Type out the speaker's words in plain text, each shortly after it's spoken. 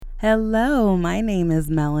Hello, my name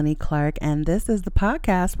is Melanie Clark, and this is the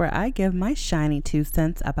podcast where I give my shiny 2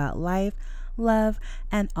 cents about life, love,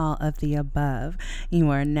 and all of the above.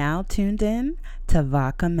 You are now tuned in to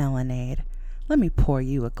Vodka Melanade. Let me pour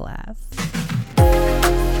you a glass.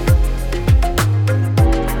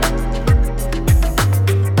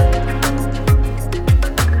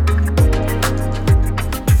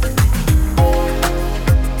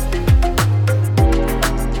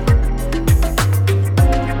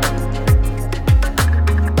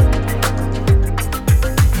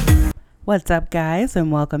 What's up, guys, and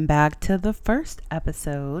welcome back to the first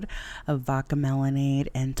episode of Vodka Melanade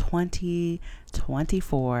in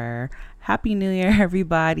 2024. Happy New Year,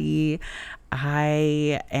 everybody.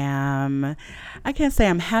 I can't say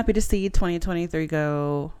I'm happy to see 2023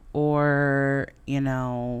 go or,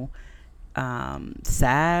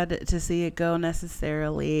 sad to see it go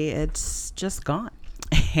necessarily. It's just gone.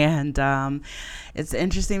 And it's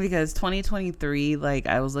interesting because 2023,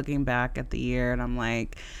 I was looking back at the year and I'm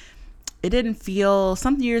like, it didn't feel,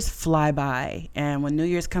 some years fly by, and when New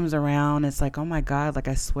Year's comes around, it's like, oh my God,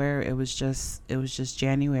 I swear it was just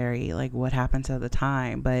January. What happened to the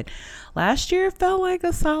time? But last year felt like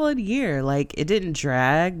a solid year. It didn't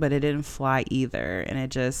drag, but it didn't fly either. And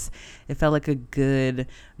it felt like a good,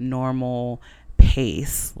 normal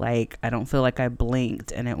pace. I don't feel like I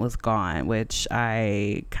blinked and it was gone, which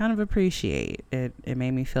I kind of appreciate. It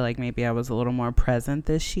made me feel like maybe I was a little more present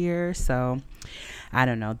this year. So I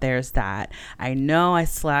don't know. There's that. I know I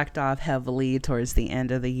slacked off heavily towards the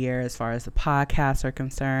end of the year as far as the podcasts are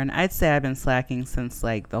concerned. I'd say I've been slacking since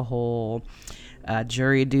the whole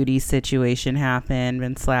jury duty situation happened,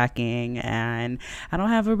 been slacking, and I don't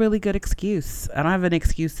have a really good excuse. I don't have an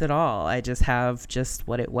excuse at all. I just have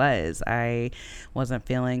what it was. I wasn't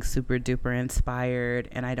feeling super duper inspired,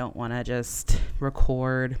 and I don't want to just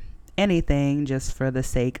record anything just for the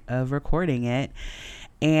sake of recording it.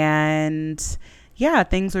 And yeah,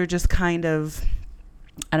 things were just kind of,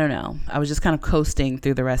 I don't know. I was just kind of coasting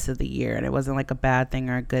through the rest of the year, and it wasn't a bad thing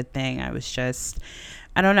or a good thing. I was just,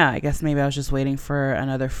 I don't know. I guess maybe I was just waiting for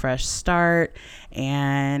another fresh start,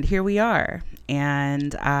 and here we are.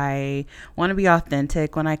 And I want to be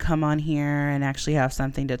authentic when I come on here and actually have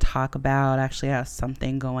something to talk about, actually have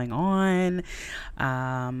something going on,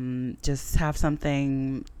 just have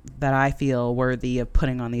something that I feel worthy of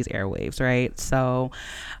putting on these airwaves, right? So,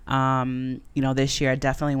 this year I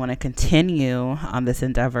definitely want to continue on this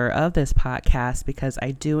endeavor of this podcast because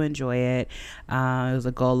I do enjoy it. It was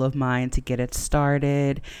a goal of mine to get it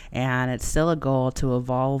started, and it's still a goal to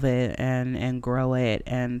evolve it and grow it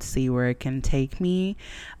and see where it can take me,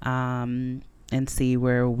 and see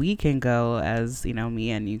where we can go as,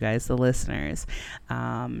 me and you guys, the listeners.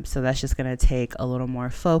 So that's just going to take a little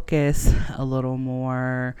more focus, a little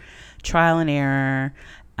more trial and error.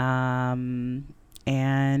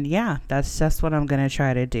 And yeah, that's just what I'm going to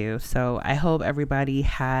try to do. So I hope everybody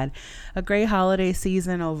had a great holiday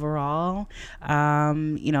season overall.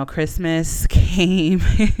 Christmas came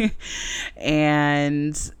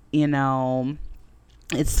and,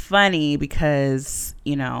 it's funny because,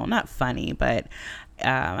 not funny, but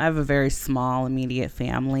I have a very small immediate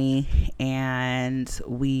family, and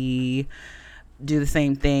we do the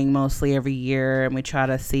same thing mostly every year, and we try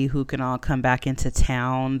to see who can all come back into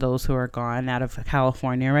town, those who are gone out of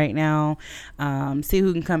California right now, see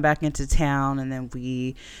who can come back into town, and then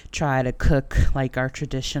we try to cook our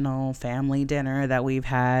traditional family dinner that we've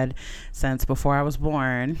had since before I was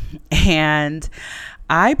born. And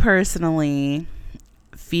I personally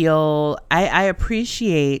feel I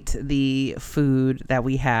appreciate the food that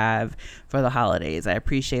we have for the holidays. I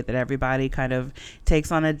appreciate that everybody kind of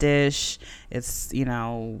takes on a dish. It's,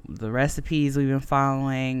 the recipes we've been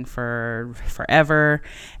following for forever,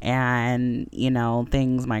 and,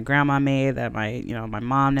 things my grandma made that my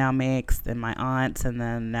mom now makes, and my aunts, and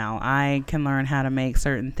then now I can learn how to make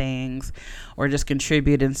certain things or just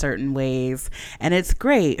contribute in certain ways. And it's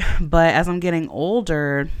great. But as I'm getting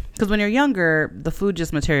older, because when you're younger, the food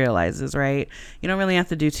just materializes, right? You don't really have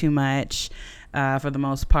to do too much. For the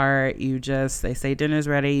most part, they say dinner's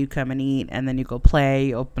ready, you come and eat, and then you go play,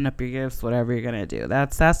 you open up your gifts, whatever you're gonna do.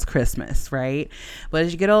 That's Christmas, right? But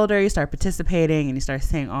as you get older, you start participating and you start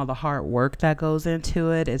seeing all the hard work that goes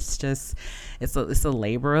into it. It's a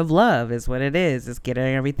labor of love is what it is. It's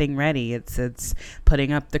getting everything ready. It's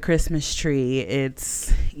putting up the Christmas tree.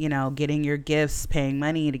 It's, getting your gifts, paying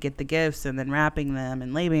money to get the gifts, and then wrapping them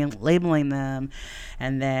and labeling them,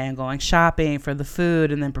 and then going shopping for the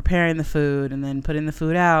food, and then preparing the food, and then putting the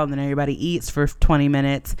food out, and then everybody eats for 20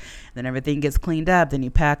 minutes, then everything gets cleaned up, then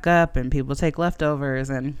you pack up and people take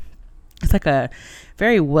leftovers, and it's like a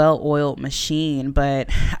very well oiled machine. But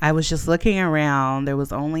I was just looking around. There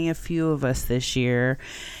was only a few of us this year,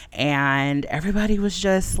 and everybody was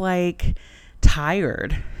just like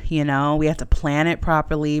tired. We had to plan it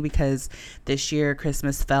properly because this year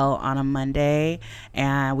Christmas fell on a Monday,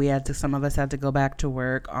 and some of us had to go back to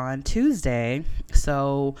work on Tuesday.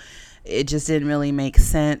 So it just didn't really make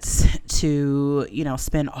sense to,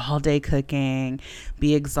 spend all day cooking,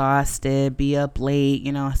 be exhausted, be up late,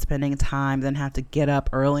 spending time, then have to get up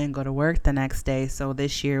early and go to work the next day. So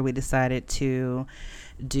this year we decided to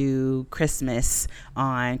do Christmas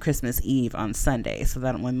on Christmas Eve on Sunday, so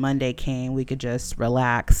that when Monday came, we could just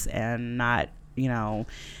relax and not,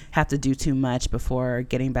 have to do too much before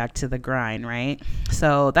getting back to the grind, right?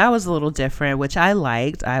 So that was a little different, which I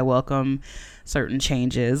liked. I welcome certain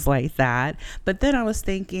changes like that. But then I was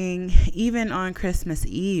thinking, even on Christmas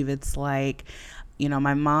Eve, it's like,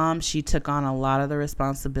 my mom, she took on a lot of the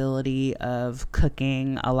responsibility of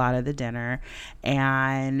cooking a lot of the dinner.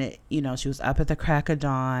 And, she was up at the crack of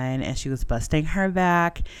dawn and she was busting her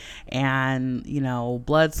back and,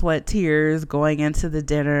 blood, sweat, tears going into the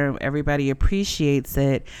dinner. Everybody appreciates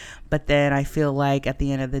it. But then I feel like at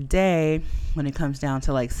the end of the day, when it comes down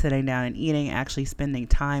to like sitting down and eating, actually spending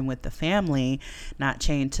time with the family, not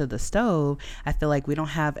chained to the stove, I feel like we don't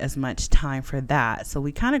have as much time for that. So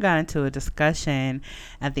we kind of got into a discussion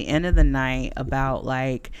at the end of the night about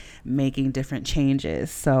like making different changes.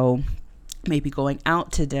 So maybe going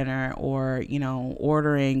out to dinner, or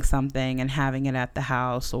ordering something and having it at the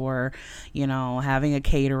house, or having a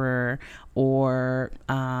caterer, or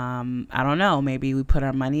I don't know, maybe we put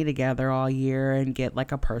our money together all year and get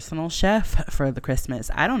like a personal chef for the Christmas.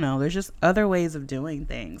 I don't know, there's just other ways of doing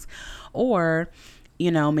things. Or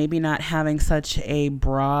maybe not having such a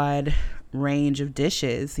broad range of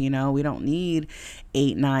dishes. We don't need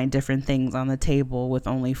 8-9 different things on the table with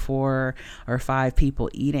only 4 or 5 people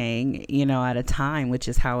eating, at a time, which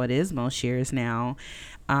is how it is most years now.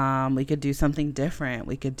 We could do something different.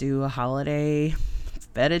 We could do a holiday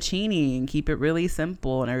fettuccine and keep it really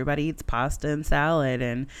simple, and everybody eats pasta and salad.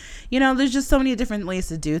 And there's just so many different ways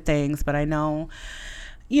to do things. But I know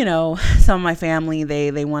some of my family,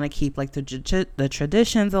 they want to keep like the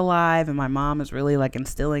traditions alive, and my mom is really like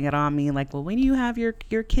instilling it on me, like, well, when you have your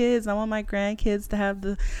kids, I want my grandkids to have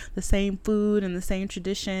the same food and the same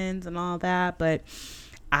traditions and all that. But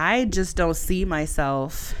I just don't see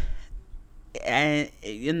myself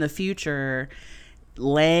in the future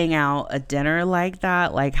laying out a dinner like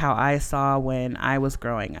that, like how I saw when I was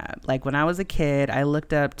growing up. Like when I was a kid, I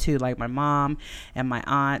looked up to like my mom and my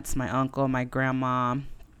aunts, my uncle, my grandma,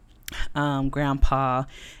 grandpa,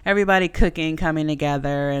 everybody cooking, coming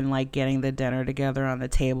together and like getting the dinner together on the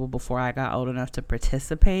table before I got old enough to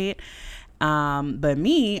participate. But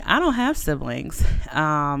me, I don't have siblings.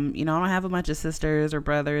 I don't have a bunch of sisters or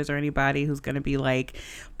brothers or anybody who's going to be like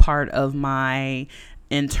part of my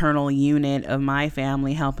internal unit of my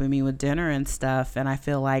family helping me with dinner and stuff. And I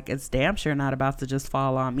feel like it's damn sure not about to just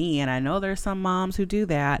fall on me. And I know there's some moms who do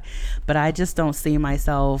that, but I just don't see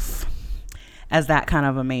myself as that kind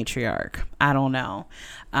of a matriarch. I don't know.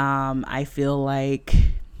 I feel like,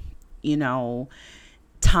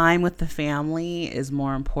 time with the family is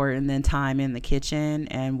more important than time in the kitchen.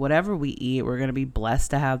 And whatever we eat, we're going to be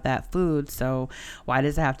blessed to have that food. So why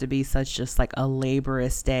does it have to be such just like a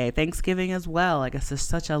laborious day? Thanksgiving as well. Like it's just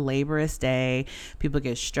such a laborious day. People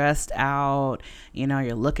get stressed out.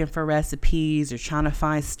 You're looking for recipes. You're trying to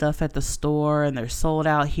find stuff at the store, and they're sold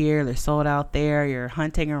out here. They're sold out there. You're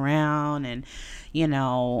hunting around, and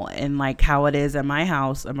and like how it is at my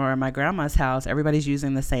house or my grandma's house, everybody's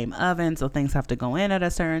using the same oven, so things have to go in at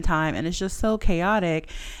a certain time, and it's just so chaotic.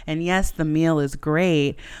 And yes, the meal is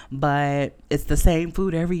great, but it's the same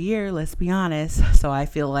food every year, let's be honest. So I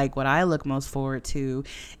feel like what I look most forward to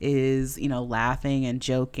is, laughing and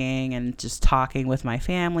joking and just talking with my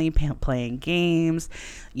family, playing games,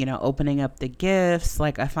 opening up the gifts.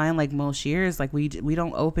 Like I find like most years, like we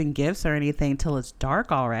don't open gifts or anything till it's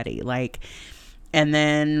dark already. Like, and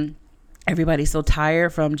then everybody's so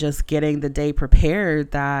tired from just getting the day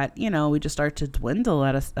prepared that, we just start to dwindle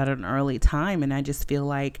at an early time. And I just feel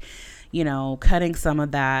like, cutting some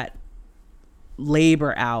of that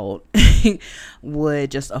labor out would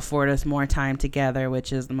just afford us more time together,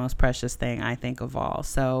 which is the most precious thing I think of all.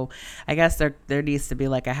 So I guess there needs to be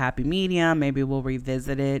like a happy medium. Maybe we'll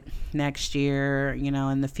revisit it next year,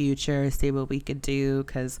 in the future, see what we could do.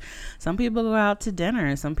 Because some people go out to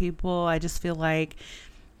dinner. Some people, I just feel like,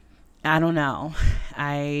 I don't know.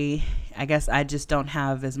 I guess I just don't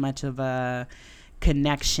have as much of a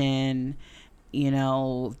connection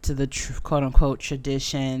to the quote unquote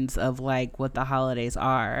traditions of like what the holidays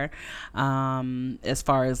are, as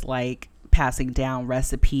far as like passing down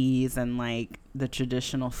recipes and like the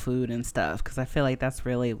traditional food and stuff, because I feel like that's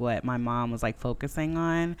really what my mom was like focusing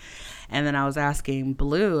on. And then I was asking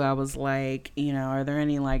Blue, I was like, are there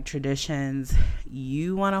any like traditions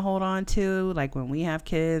you want to hold on to, like when we have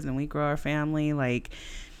kids and we grow our family, like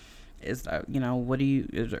is what do you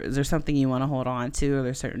is there something you want to hold on to? Are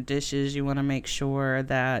there certain dishes you want to make sure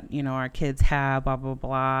that our kids have, blah blah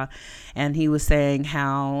blah? And he was saying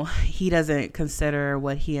how he doesn't consider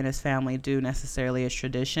what he and his family do necessarily as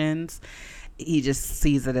traditions. He just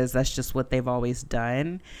sees it as that's just what they've always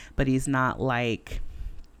done, but he's not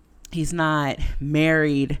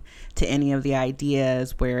married to any of the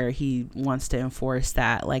ideas where he wants to enforce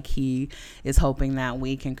that. Like, he is hoping that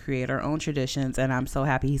we can create our own traditions. And I'm so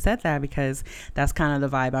happy he said that, because that's kind of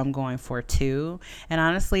the vibe I'm going for too. And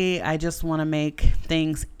honestly, I just want to make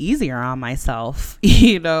things easier on myself,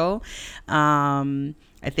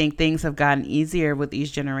 I think things have gotten easier with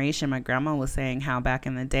each generation. My grandma was saying how back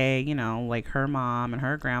in the day, like her mom and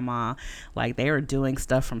her grandma, like they were doing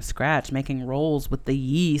stuff from scratch, making rolls with the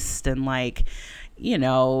yeast, and like,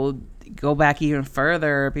 go back even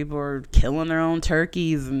further, people were killing their own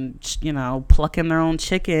turkeys and, plucking their own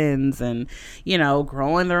chickens and,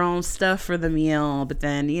 growing their own stuff for the meal. But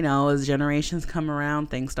then, as generations come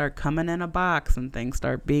around, things start coming in a box and things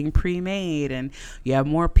start being pre-made, and you have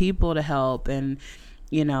more people to help, and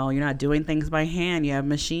you're not doing things by hand. You have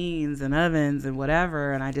machines and ovens and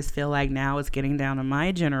whatever. And I just feel like now it's getting down to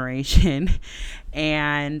my generation.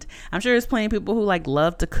 And I'm sure there's plenty of people who like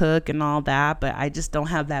love to cook and all that, but I just don't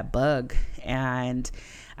have that bug. And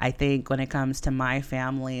I think when it comes to my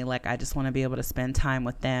family, like I just want to be able to spend time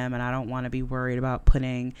with them, and I don't want to be worried about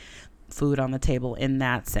putting food on the table in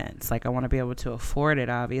that sense. Like, I want to be able to afford it,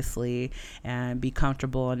 obviously, and be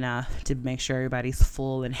comfortable enough to make sure everybody's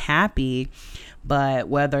full and happy. But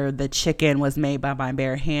whether the chicken was made by my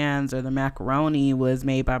bare hands or the macaroni was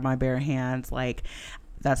made by my bare hands, like,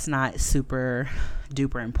 that's not super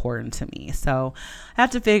duper important to me. So I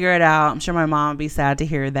have to figure it out. I'm sure my mom would be sad to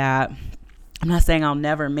hear that. I'm not saying I'll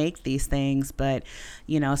never make these things, but,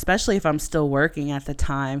 especially if I'm still working at the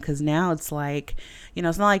time, because now it's like,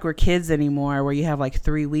 it's not like we're kids anymore where you have like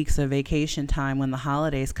 3 weeks of vacation time when the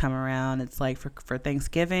holidays come around. It's like for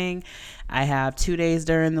Thanksgiving, I have 2 days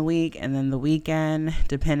during the week and then the weekend,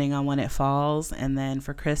 depending on when it falls. And then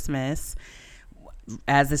for Christmas,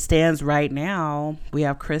 as it stands right now, we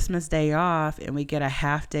have Christmas Day off and we get a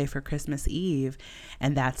half day for Christmas Eve,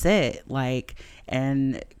 and that's it. Like,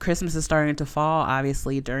 and Christmas is starting to fall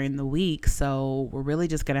obviously during the week, so we're really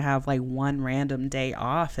just gonna have like one random day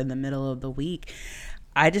off in the middle of the week.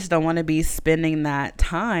 I just don't want to be spending that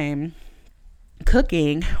time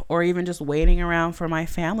cooking, or even just waiting around for my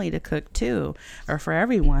family to cook too, or for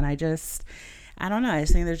everyone. I don't know. I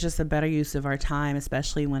just think there's just a better use of our time,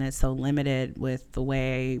 especially when it's so limited with the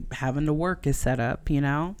way having to work is set up,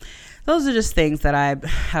 Those are just things that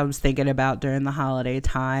I was thinking about during the holiday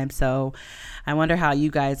time. So I wonder how you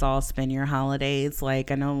guys all spend your holidays. Like,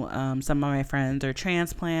 I know some of my friends are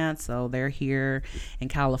transplants, so they're here in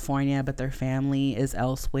California, but their family is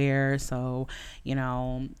elsewhere. So,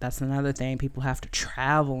 that's another thing. People have to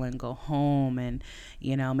travel and go home, and,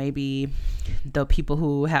 maybe the people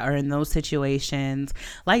who are in those situations,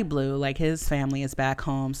 like Blue, like his family is back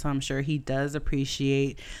home. So I'm sure he does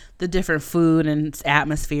appreciate the different food and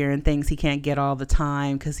atmosphere and things he can't get all the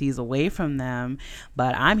time because he's away from them.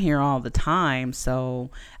 But I'm here all the time,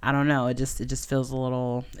 so I don't know. It just feels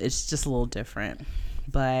it's just a little different.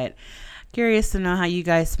 But curious to know how you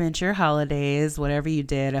guys spent your holidays, whatever you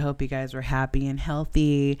did. I hope you guys were happy and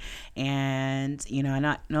healthy. And,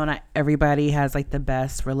 not everybody has like the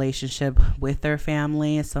best relationship with their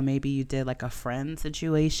family. So maybe you did like a friend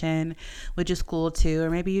situation, which is cool too. Or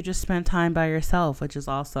maybe you just spent time by yourself, which is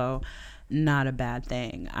also not a bad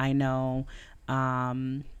thing. I know,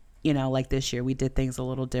 like this year we did things a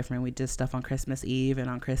little different. We did stuff on Christmas Eve, and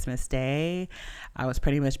on Christmas Day I was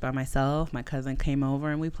pretty much by myself. My cousin came over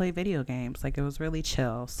and we played video games. Like, it was really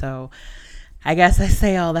chill. So I guess I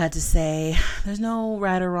say all that to say there's no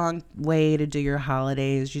right or wrong way to do your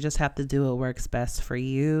holidays. You just have to do what works best for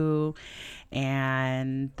you,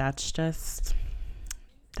 and that's just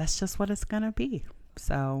what it's gonna be.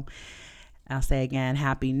 So I'll say again,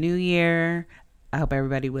 Happy New Year. I hope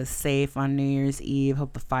everybody was safe on New Year's Eve.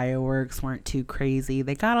 Hope the fireworks weren't too crazy.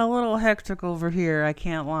 They got a little hectic over here, I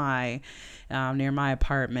can't lie, near my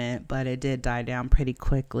apartment, but it did die down pretty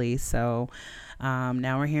quickly. So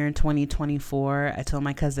now we're here in 2024. I told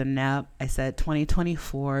my cousin Nep, I said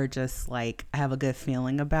 2024, just like I have a good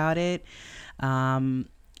feeling about it. And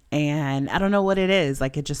I don't know what it is.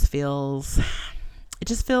 Like it just feels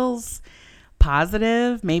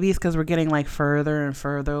positive. Maybe it's because we're getting like further and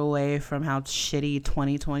further away from how shitty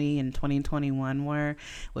 2020 and 2021 were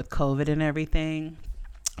with COVID and everything.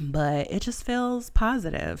 But it just feels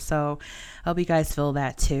positive. So I hope you guys feel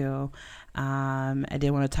that too. I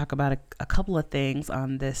did want to talk about a couple of things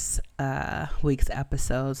on this week's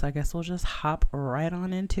episode. So I guess we'll just hop right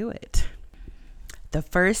on into it. The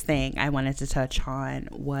first thing I wanted to touch on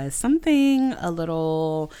was something a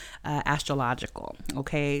little astrological.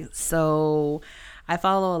 Okay, so I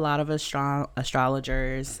follow a lot of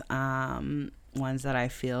astrologers, ones that I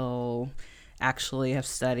feel actually have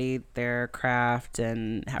studied their craft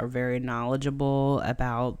and are very knowledgeable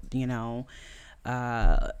about,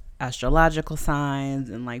 astrological signs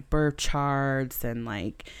and like birth charts and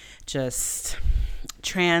like just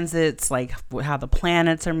transits, like how the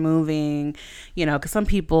planets are moving, because some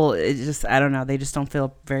people, it just, I don't know, they just don't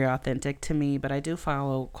feel very authentic to me. But I do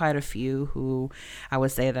follow quite a few who I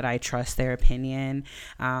would say that I trust their opinion,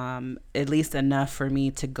 at least enough for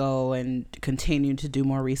me to go and continue to do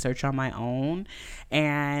more research on my own.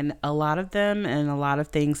 And a lot of them and a lot of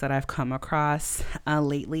things that I've come across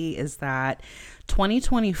lately is that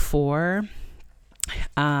 2024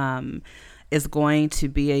 is going to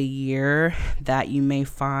be a year that you may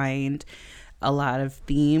find a lot of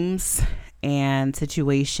themes and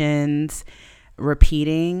situations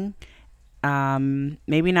repeating.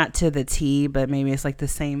 Maybe not to the T, but maybe it's like the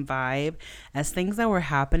same vibe as things that were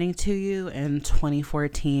happening to you in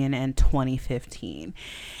 2014 and 2015.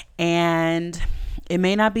 And it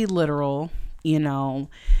may not be literal,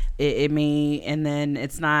 it may, and then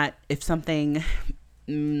it's not, if something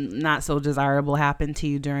not so desirable happened to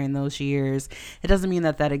you during those years, it doesn't mean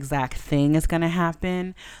that that exact thing is going to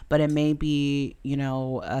happen, but it may be,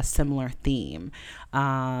 a similar theme.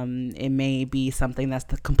 It may be something that's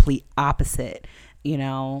the complete opposite.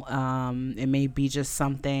 It may be just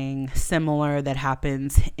something similar that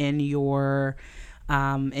happens in your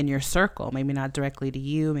circle, maybe not directly to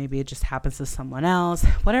you, maybe it just happens to someone else,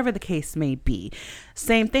 whatever the case may be.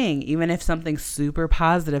 Same thing, even if something super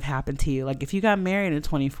positive happened to you, like if you got married in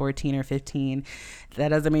 2014 or 15, that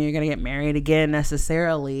doesn't mean you're going to get married again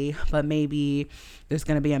necessarily, but maybe there's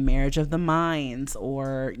going to be a marriage of the minds,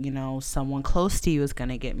 or someone close to you is going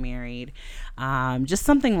to get married, just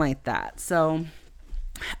something like that. So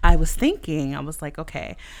I was like,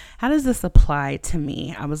 okay, how does this apply to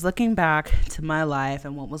me? I was looking back to my life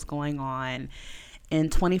and what was going on in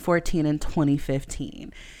 2014 and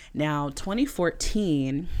 2015. Now,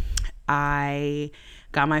 2014, I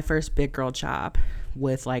got my first big girl job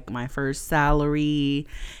with like my first salary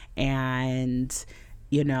and,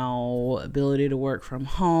 ability to work from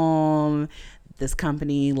home. This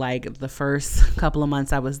company, like the first couple of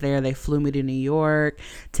months I was there, they flew me to New York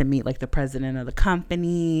to meet like the president of the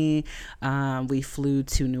company. We flew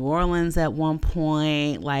to New Orleans at one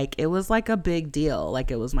point. Like it was like a big deal. Like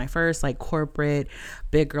it was my first like corporate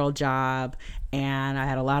big girl job, and I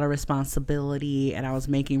had a lot of responsibility, and I was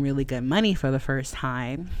making really good money for the first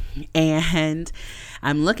time. And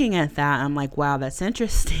I'm looking at that, I'm like, wow, that's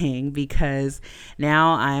interesting, because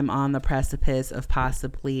now I'm on the precipice of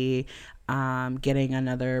possibly getting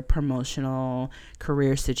another promotional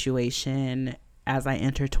career situation as I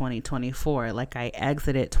enter 2024. Like I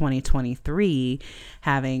exited 2023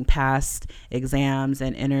 having passed exams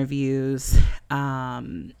and interviews,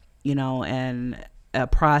 and a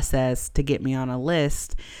process to get me on a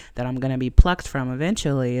list that I'm going to be plucked from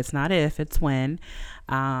eventually. It's not if, it's when,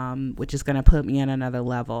 which is going to put me in another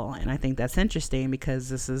level. And I think that's interesting because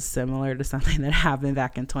this is similar to something that happened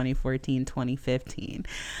back in 2014, 2015.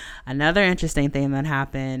 Another interesting thing that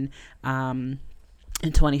happened in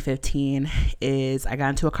 2015 is I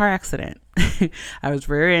got into a car accident. I was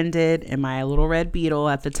rear-ended in my little red Beetle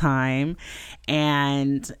at the time,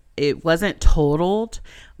 and it wasn't totaled,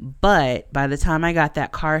 but by the time I got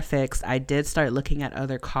that car fixed, I did start looking at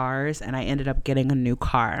other cars, and I ended up getting a new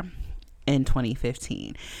car in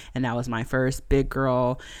 2015. And that was my first big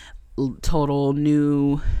girl, total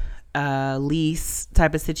new lease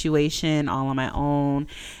type of situation, all on my own.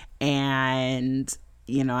 And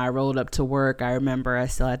I rolled up to work. I remember I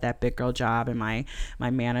still had that big girl job, and my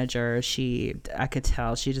manager, I could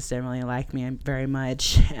tell she just didn't really like me very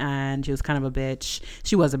much, and she was kind of a bitch.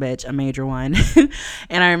 She was a bitch, a major one.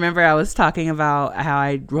 And I remember I was talking about how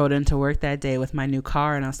I rode into work that day with my new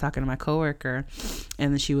car, and I was talking to my coworker,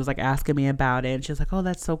 and then she was like asking me about it, and she was like, "Oh,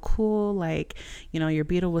 that's so cool. Like, your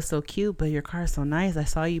Beetle was so cute, but your car is so nice. I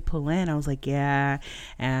saw you pull in." I was like, "Yeah."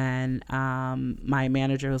 And my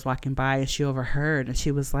manager was walking by, and she overheard, and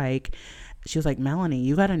she was like, "Melanie,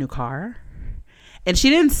 you got a new car?" And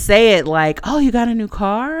she didn't say it like, "Oh, you got a new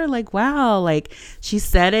car?" Like, wow. Like, she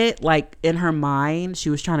said it like in her mind.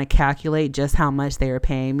 She was trying to calculate just how much they were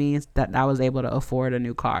paying me that I was able to afford a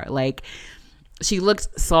new car. Like, she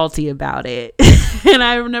looked salty about it. And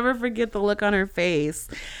I will never forget the look on her face.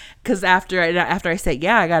 Because after I said,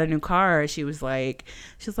 "Yeah, I got a new car," she was like,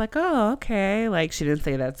 "Oh, okay." Like, she didn't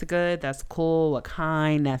say that's good, that's cool, what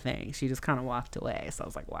kind, nothing. She just kind of walked away. So I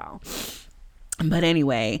was like, wow. But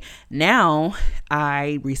anyway, now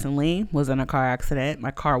I recently was in a car accident. My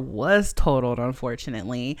car was totaled,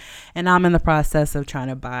 unfortunately, and I'm in the process of trying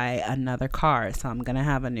to buy another car. So I'm going to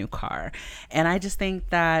have a new car. And I just think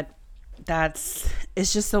that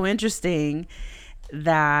it's just so interesting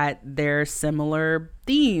that there's similar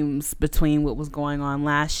themes between what was going on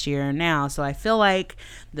last year and now. So I feel like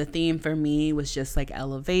the theme for me was just like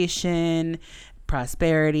elevation,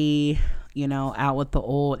 prosperity, out with the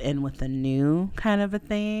old, in with the new kind of a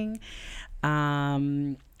thing,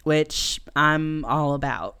 which I'm all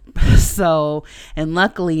about. So, and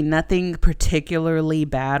luckily nothing particularly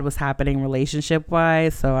bad was happening relationship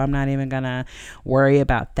wise, so I'm not even gonna worry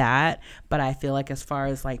about that. But I feel like as far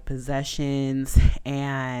as like possessions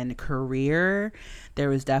and career, there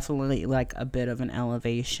was definitely like a bit of an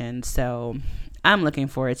elevation. So I'm looking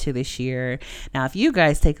forward to this year. Now, if you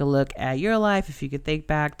guys take a look at your life, if you could think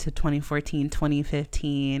back to 2014,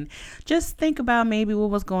 2015, just think about maybe what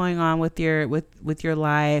was going on with your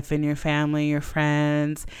life and your family, your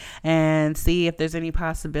friends, and see if there's any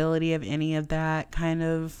possibility of any of that kind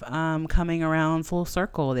of coming around full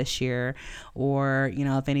circle this year, or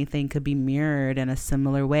if anything could be mirrored in a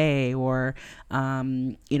similar way, or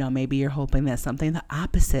maybe you're hoping that something the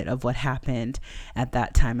opposite of what happened at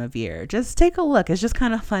that time of year. Just take a look. It's just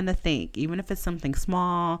kind of fun to think, even if it's something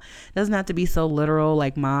small. It doesn't have to be so literal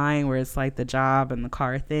like mine, where it's like the job and the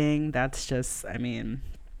car thing. That's just,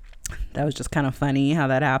 that was just kind of funny how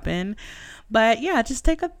that happened. But yeah, just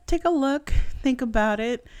take a look, think about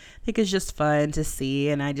it. I think it's just fun to see,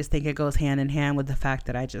 and I just think it goes hand in hand with the fact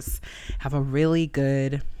that I just have a really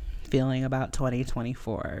good feeling about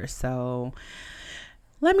 2024. So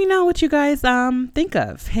let me know what you guys think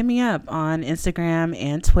of. Hit me up on Instagram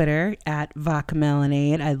and Twitter at Vodka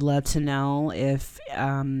Melanade. I'd love to know if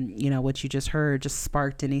what you just heard just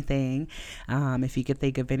sparked anything. If you could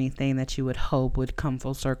think of anything that you would hope would come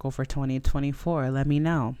full circle for 2024, let me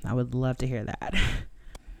know. I would love to hear that.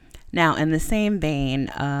 Now, in the same vein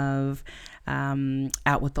of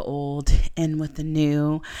out with the old, in with the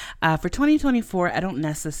new, for 2024, I don't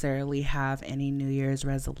necessarily have any New Year's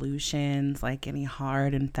resolutions, like any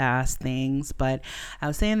hard and fast things, but I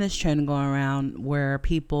was seeing this trend going around where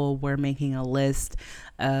people were making a list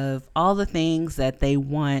of all the things that they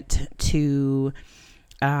want to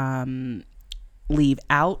leave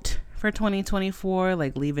out for 2024,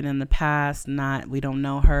 like leave it in the past, we don't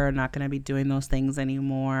know her, not going to be doing those things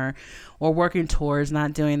anymore, or working towards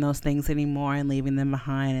not doing those things anymore and leaving them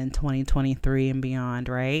behind in 2023 and beyond,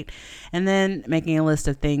 right? And then making a list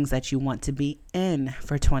of things that you want to be in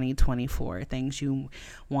for 2024, things you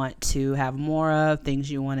want to have more of, things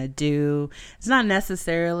you want to do. It's not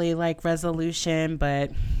necessarily like resolution, but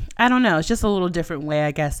I don't know. It's just a little different way,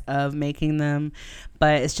 I guess, of making them,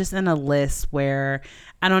 but it's just in a list where,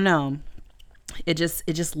 I don't know, it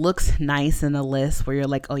just looks nice in a list where you're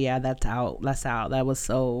like, oh yeah, that's out. That was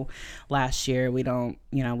so last year. We don't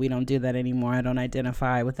do that anymore. I don't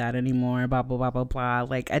identify with that anymore. Blah, blah, blah, blah, blah.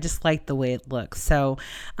 Like, I just like the way it looks. So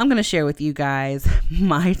I'm going to share with you guys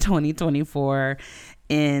my 2024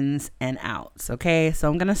 ins and outs. Okay. So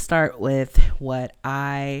I'm going to start with what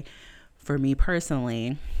for me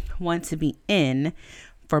personally, want to be in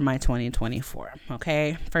for my 2024.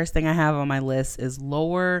 Okay. First thing I have on my list is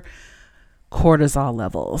lower cortisol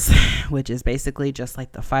levels, which is basically just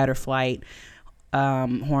like the fight or flight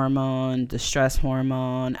hormone, the stress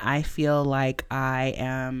hormone. I feel like I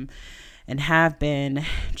am and have been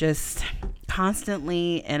just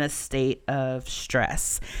constantly in a state of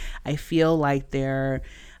stress. I feel like there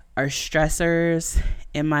are stressors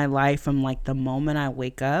in my life from like the moment I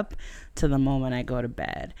wake up to the moment I go to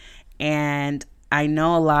bed. And I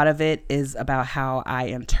know a lot of it is about how I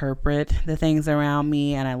interpret the things around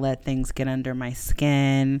me, and I let things get under my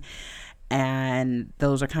skin. And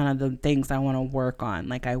those are kind of the things I want to work on.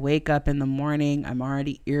 Like, I wake up in the morning, I'm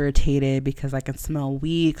already irritated because I can smell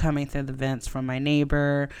weed coming through the vents from my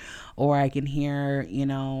neighbor, or I can hear,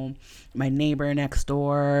 my neighbor next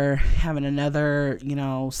door having another,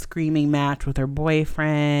 screaming match with her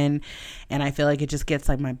boyfriend. And I feel like it just gets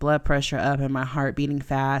like my blood pressure up and my heart beating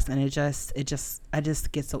fast. And I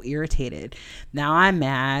just get so irritated. Now I'm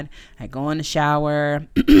mad. I go in the shower.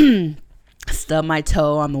 Stub my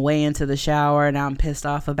toe on the way into the shower, and I'm pissed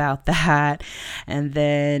off about that. And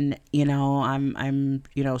then I'm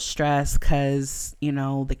stressed because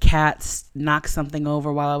the cats knocked something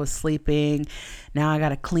over while I was sleeping. Now I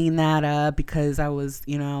gotta clean that up because I was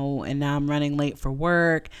and now I'm running late for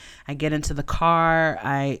work. I get into the car,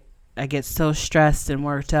 I get so stressed and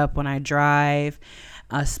worked up when I drive,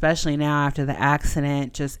 especially now after the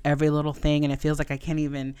accident. Just every little thing, and it feels like I can't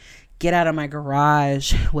even get out of my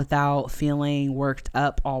garage without feeling worked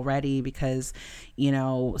up already because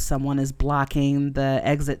someone is blocking the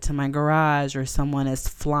exit to my garage, or someone is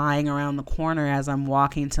flying around the corner as I'm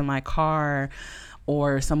walking to my car,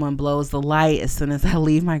 or someone blows the light as soon as I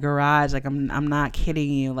leave my garage. Like, I'm not kidding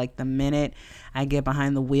you. Like, the minute I get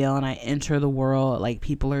behind the wheel and I enter the world, like,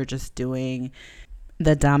 people are just doing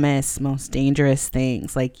the dumbest, most dangerous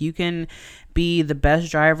things. Like, you can be the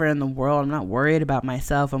best driver in the world. I'm not worried about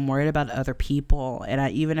myself. I'm worried about other people.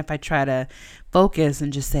 And even if I try to focus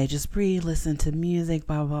and just say, just breathe, listen to music,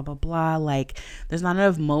 blah, blah, blah, blah. Like, there's not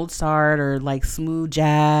enough Mozart or like smooth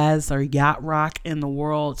jazz or yacht rock in the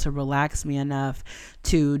world to relax me enough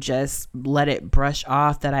to just let it brush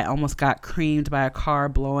off that I almost got creamed by a car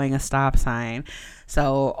blowing a stop sign.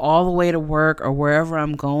 So all the way to work or wherever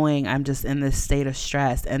I'm going, I'm just in this state of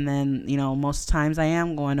stress. And then, most times I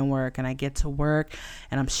am going to work and I get to work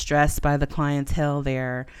and I'm stressed by the clientele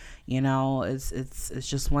there. It's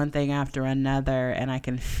just one thing after another, and I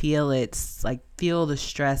can feel it. It's like, feel the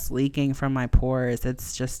stress leaking from my pores.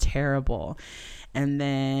 It's just terrible. And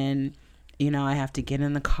then I have to get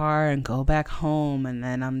in the car and go back home, and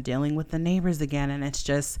then I'm dealing with the neighbors again, and it's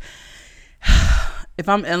just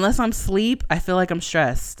unless I'm asleep, I feel like I'm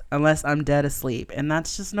stressed unless I'm dead asleep, and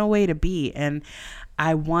that's just no way to be. And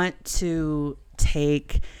I want to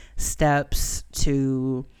take steps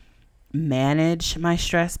to manage my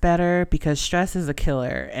stress better, because stress is a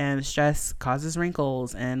killer, and stress causes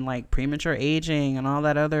wrinkles and like premature aging and all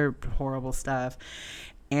that other horrible stuff.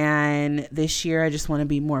 And this year I just want to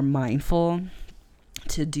be more mindful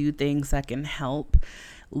to do things that can help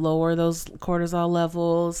lower those cortisol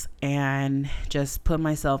levels and just put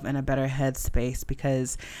myself in a better headspace,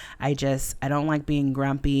 because I don't like being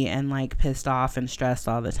grumpy and like pissed off and stressed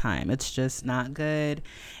all the time. It's just not good,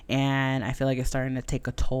 and I feel like it's starting to take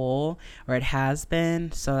a toll, or it has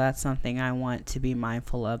been. So that's something I want to be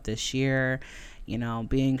mindful of this year.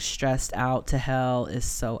 Being stressed out to hell is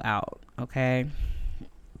so out, okay?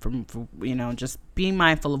 From just being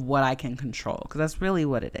mindful of what I can control, because that's really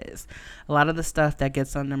what it is. A lot of the stuff that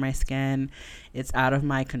gets under my skin, it's out of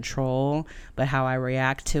my control, but how I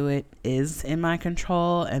react to it is in my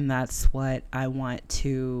control, and that's what I want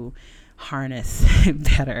to harness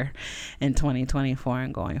better in 2024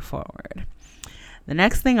 and going forward. The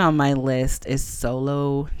next thing on my list is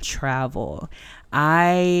solo travel.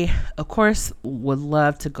 I, of course, would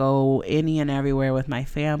love to go any and everywhere with my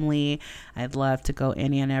family. I'd love to go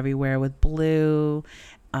any and everywhere with Blue.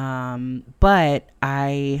 But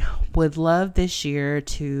I would love this year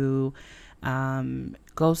to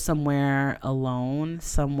go somewhere alone,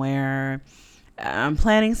 somewhere. I'm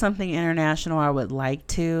planning something international. I would like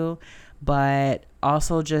to, but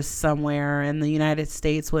also just somewhere in the United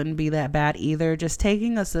States wouldn't be that bad either. Just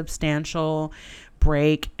taking a substantial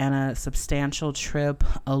break and a substantial trip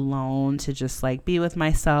alone to just like be with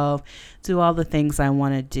myself, do all the things I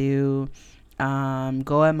want to do,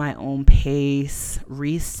 go at my own pace,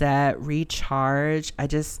 reset, recharge. I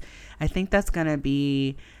think that's going to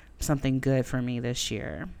be something good for me this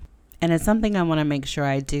year. And it's something I want to make sure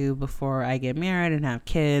I do before I get married and have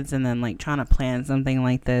kids. And then like trying to plan something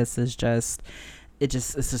like this is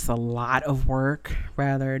it's just a lot of work.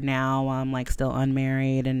 Rather, now I'm like still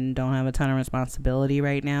unmarried and don't have a ton of responsibility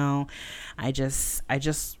right now. I just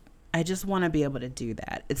want to be able to do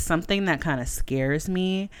that. It's something that kind of scares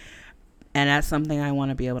me, and that's something I want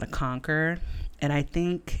to be able to conquer. And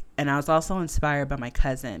I was also inspired by my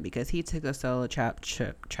cousin, because he took a solo trip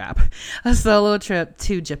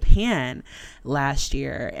to Japan last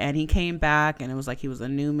year, and he came back and it was like he was a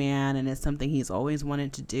new man, and it's something he's always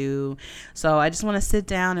wanted to do. So I just want to sit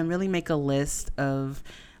down and really make a list of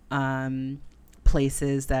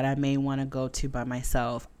places that I may want to go to by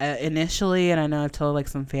myself. Initially, and I know I've told like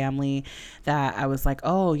some family that I was like,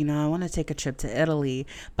 oh, I want to take a trip to Italy.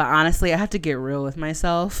 But honestly, I have to get real with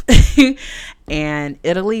myself. And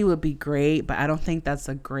Italy would be great, but I don't think that's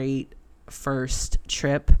a great first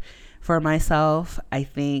trip for myself. I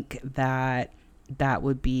think that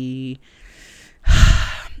would be,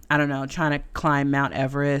 I don't know, trying to climb Mount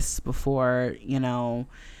Everest before,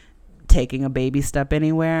 taking a baby step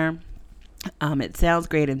anywhere. It sounds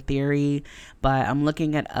great in theory, but I'm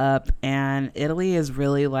looking it up, and Italy is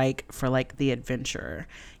really like for like the adventurer,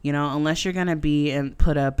 unless you're going to be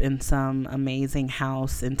put up in some amazing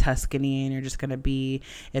house in Tuscany and you're just going to be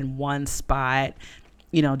in one spot,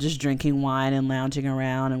 just drinking wine and lounging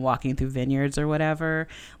around and walking through vineyards or whatever.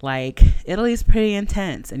 Like, Italy's pretty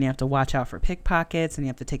intense, and you have to watch out for pickpockets, and you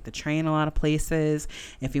have to take the train a lot of places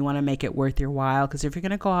if you want to make it worth your while. Because if you're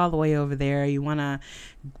going to go all the way over there, you want to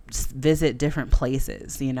visit different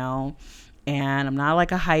places, and I'm not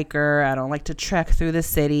like a hiker. I don't like to trek through the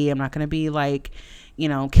city. I'm not going to be like,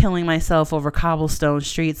 killing myself over cobblestone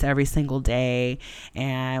streets every single day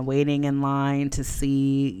and waiting in line to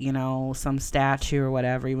see, some statue or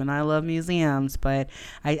whatever, even though I love museums. But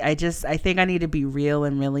I think I need to be real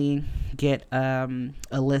and really get a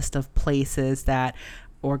list of places that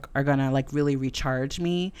are gonna like really recharge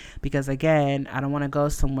me, because again, I don't want to go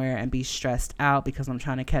somewhere and be stressed out because I'm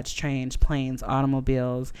trying to catch trains, planes,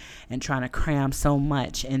 automobiles, and trying to cram so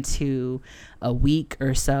much into a week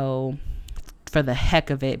or so for the heck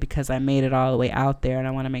of it, because I made it all the way out there and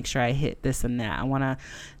I want to make sure I hit this and that. I want to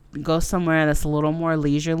go somewhere that's a little more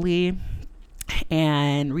leisurely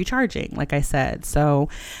and recharging, like I said. So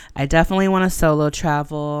I definitely want to solo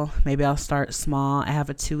travel. Maybe I'll start small. I have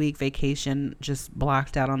a 2-week vacation just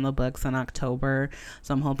blocked out on the books in October,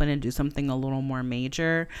 so I'm hoping to do something a little more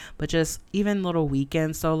major. But just even little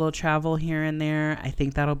weekend solo travel here and there, I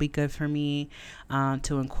think that'll be good for me,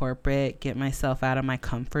 to incorporate, get myself out of my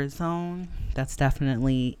comfort zone. That's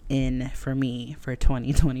definitely in for me for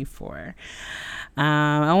 2024.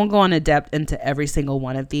 I won't go on in depth into every single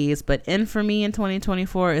one of these, but in for me in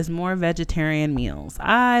 2024 is more vegetarian meals.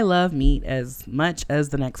 I love meat as much as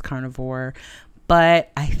the next carnivore,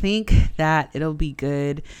 but I think that it'll be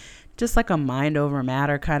good, just like a mind over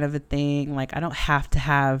matter kind of a thing. Like, I don't have to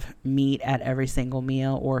have meat at every single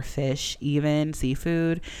meal, or fish, even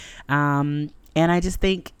seafood. And I just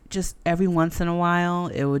think just every once in a while,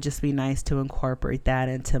 it would just be nice to incorporate that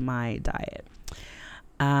into my diet.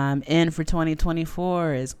 And for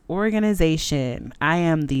 2024 is organization. I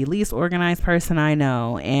am the least organized person I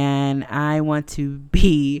know, and I want to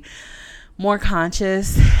be more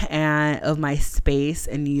conscious of my space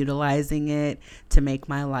and utilizing it to make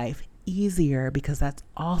my life easier, because that's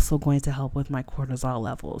also going to help with my cortisol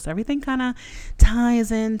levels. Everything kind of ties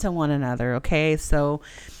into one another. Okay. So,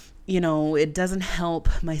 it doesn't help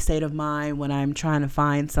my state of mind when I'm trying to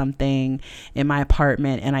find something in my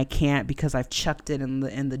apartment and I can't, because I've chucked it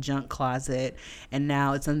in the junk closet, and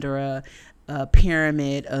now it's under a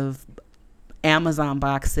pyramid of Amazon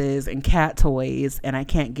boxes and cat toys, and I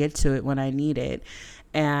can't get to it when I need it.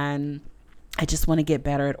 And I just want to get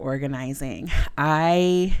better at organizing.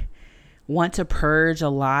 I want to purge a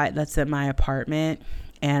lot that's in my apartment,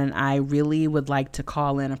 and I really would like to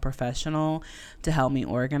call in a professional to help me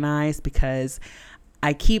organize, because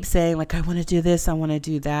I keep saying, like, I want to do this, I want to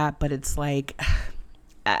do that. But it's like,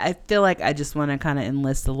 I feel like I just want to kind of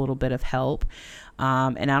enlist a little bit of help.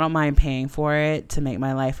 And I don't mind paying for it to make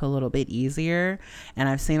my life a little bit easier. And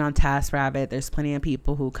I've seen on TaskRabbit, there's plenty of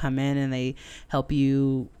people who come in and they help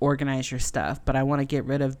you organize your stuff. But I want to get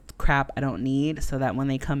rid of crap I don't need, so that when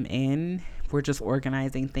they come in, we're just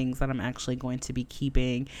organizing things that I'm actually going to be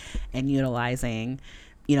keeping and utilizing,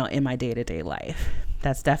 in my day-to-day life.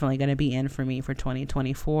 That's definitely going to be in for me for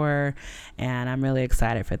 2024. And I'm really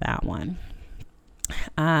excited for that one.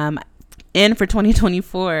 In for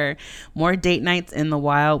 2024, more date nights in the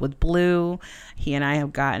wild with Blue. He and I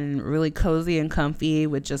have gotten really cozy and comfy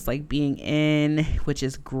with just like being in, which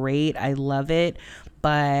is great. I love it.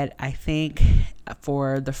 But I think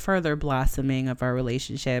for the further blossoming of our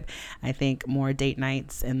relationship, I think more date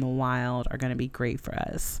nights in the wild are going to be great for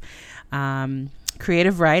us.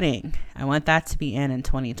 Creative writing. I want that to be in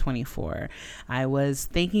 2024. I was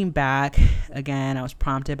thinking back again. I was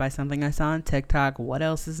prompted by something I saw on TikTok. What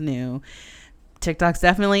else is new? TikTok's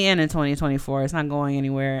definitely in 2024. It's not going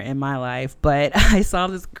anywhere in my life. But I saw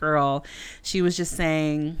this girl. She was just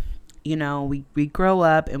saying, we grow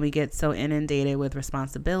up and we get so inundated with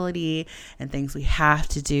responsibility and things we have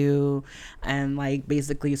to do, and like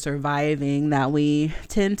basically surviving, that we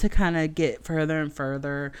tend to kind of get further and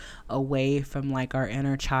further away from like our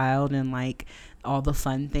inner child and like all the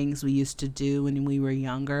fun things we used to do when we were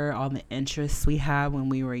younger, all the interests we had when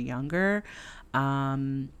we were younger,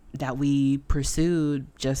 that we pursued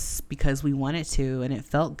just because we wanted to and it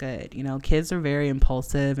felt good. You know, kids are very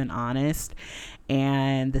impulsive and honest,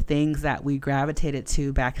 and the things that we gravitated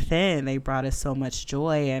to back then, they brought us so much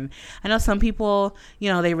joy. And I know some people,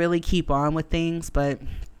 you know, they really keep on with things, but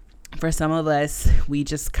for some of us, we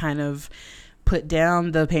just kind of put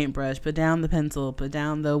down the paintbrush, put down the pencil, put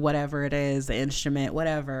down the whatever it is, the instrument,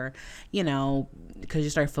 whatever, you know, because you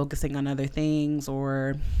start focusing on other things,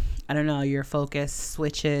 or I don't know, your focus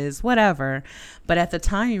switches, whatever. But at the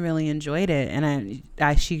time, you really enjoyed it. And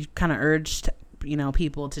she kind of urged, you know,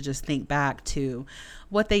 people to just think back to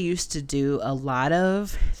what they used to do a lot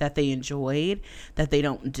of that they enjoyed that they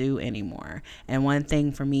don't do anymore. And one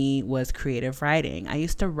thing for me was creative writing. I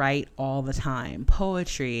used to write all the time,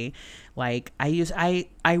 poetry. Like I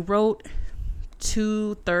wrote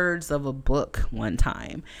 2/3 of a book one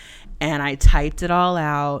time, and I typed it all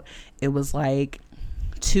out. It was like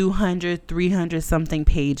 200, 300 something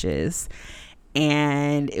pages.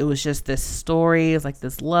 And it was just this story. It was like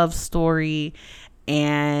this love story.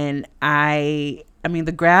 And I mean,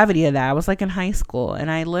 the gravity of that, I was like in high school,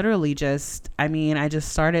 and I literally I just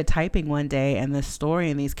started typing one day, and this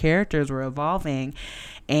story and these characters were evolving,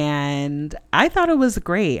 and I thought it was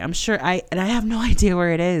great. I'm sure I have no idea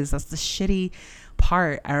where it is. That's the shitty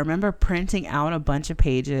part. I remember printing out a bunch of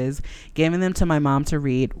pages, giving them to my mom to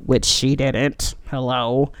read, which she didn't.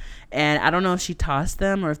 Hello. And I don't know if she tossed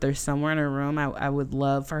them or if they're somewhere in her room. I would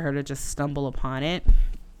love for her to just stumble upon it.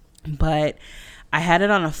 But I had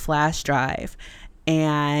it on a flash drive,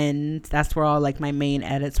 and that's where all like my main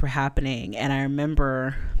edits were happening. And I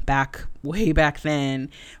remember way back then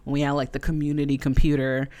when we had like the community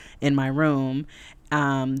computer in my room,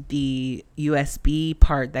 the USB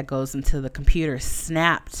part that goes into the computer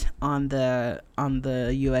snapped on the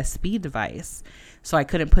USB device, so I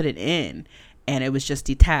couldn't put it in, and it was just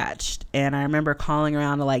detached. And I remember calling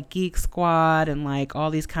around to like Geek Squad and like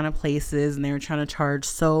all these kind of places, and they were trying to charge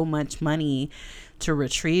so much money to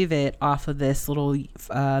retrieve it off of this little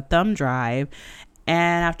thumb drive.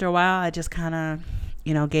 And after a while, I just kind of,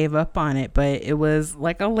 you know, gave up on it. But it was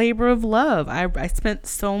like a labor of love. I spent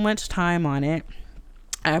so much time on it.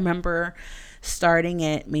 I remember starting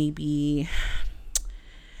it maybe,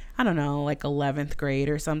 I don't know, like 11th grade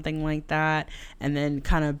or something like that, and then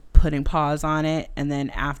kind of putting pause on it. And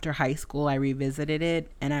then after high school, I revisited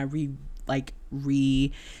it, and I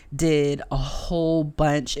redid a whole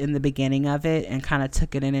bunch in the beginning of it and kind of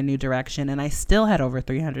took it in a new direction. And I still had over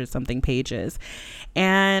 300 something pages,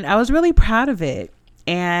 and I was really proud of it.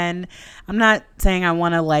 And I'm not saying I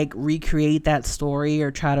want to like recreate that story or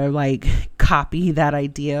try to like copy that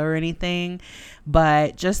idea or anything,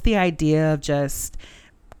 but just the idea of just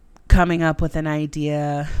coming up with an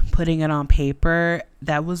idea, putting it on paper,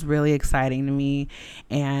 that was really exciting to me.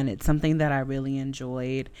 And it's something that I really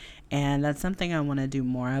enjoyed. And that's something I want to do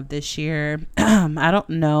more of this year. I don't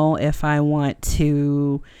know if I want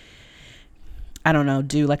to,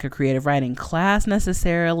 do like a creative writing class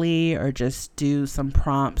necessarily, or just do some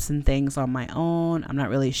prompts and things on my own. I'm not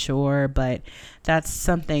really sure, but that's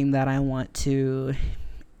something that I want to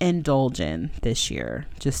indulge in this year,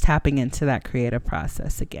 just tapping into that creative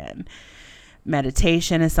process again.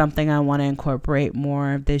 Meditation is something I want to incorporate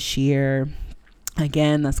more this year.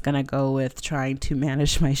 Again, that's going to go with trying to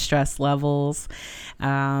manage my stress levels.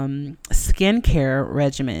 Skincare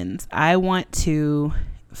regimens. I want to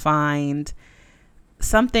find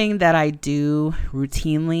something that I do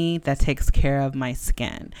routinely that takes care of my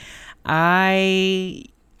skin. I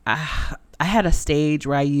had a stage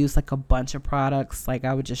where I used like a bunch of products. Like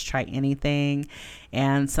I would just try anything,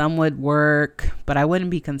 and some would work, but I wouldn't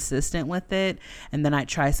be consistent with it. And then I'd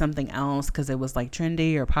try something else because it was like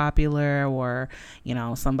trendy or popular, or, you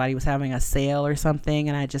know, somebody was having a sale or something,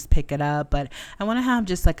 and I just pick it up. But I want to have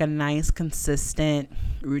just like a nice, consistent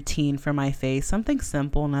routine for my face, something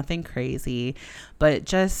simple, nothing crazy, but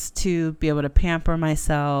just to be able to pamper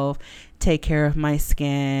myself, take care of my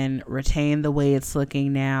skin, retain the way it's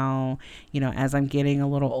looking now. You know, as I'm getting a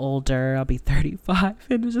little older, I'll be 35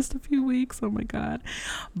 in just a few weeks. Oh my God.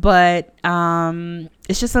 But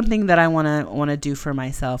it's just something that I want to do for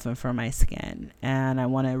myself and for my skin. And I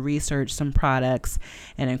want to research some products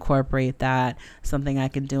and incorporate that, something I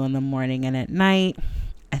can do in the morning and at night.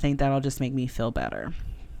 I think that'll just make me feel better.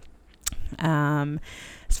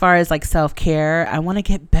 As far as like self-care, I want to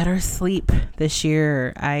get better sleep this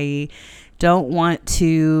year. I don't want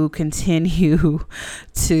to continue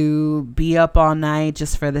to be up all night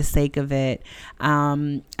just for the sake of it.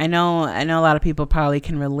 I know a lot of people probably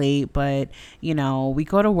can relate, but we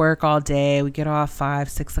go to work all day, we get off 5,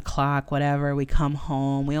 6 o'clock, whatever, we come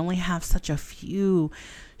home, we only have such a few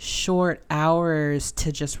short hours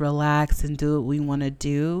to just relax and do what we want to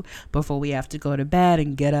do before we have to go to bed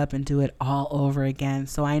and get up and do it all over again.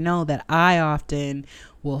 So I know that I often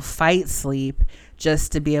will fight sleep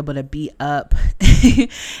just to be able to be up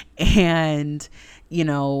and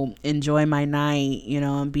enjoy my night,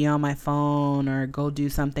 and be on my phone or go do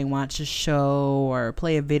something, watch a show or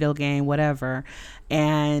play a video game, whatever.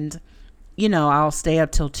 And I'll stay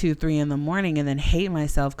up till 2, 3 in the morning and then hate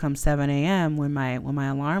myself come 7 a.m. when my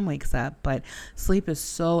alarm wakes up. But sleep is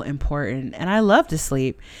so important, and I love to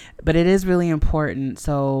sleep, but it is really important.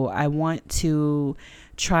 So I want to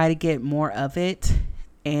try to get more of it,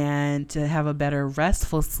 and to have a better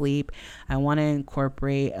restful sleep, I want to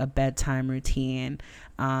incorporate a bedtime routine.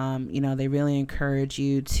 They really encourage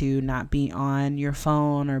you to not be on your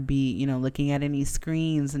phone or be, looking at any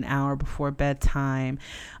screens an hour before bedtime.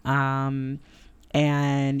 And,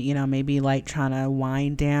 maybe like trying to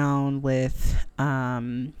wind down with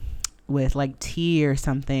like tea or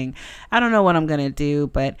something. I don't know what I'm going to do,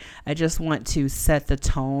 but I just want to set the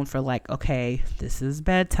tone for like, okay, this is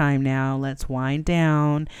bedtime now. Let's wind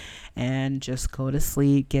down and just go to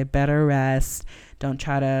sleep, get better rest. Don't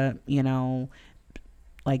try to,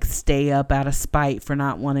 like stay up out of spite for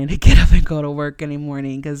not wanting to get up and go to work in the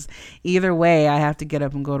morning, because either way I have to get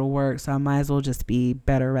up and go to work, so I might as well just be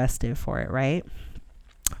better rested for it, right?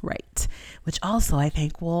 Which also I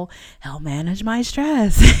think will help manage my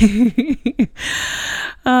stress.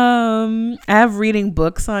 I have reading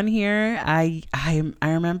books on here. I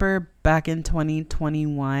remember back in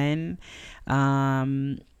 2021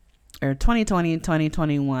 or 2020 and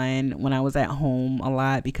 2021, when I was at home a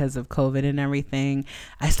lot because of COVID and everything,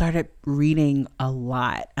 I started reading a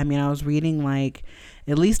lot. I mean, I was reading like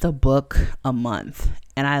at least a book a month,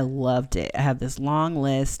 and I loved it. I have this long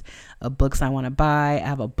list of books I want to buy. I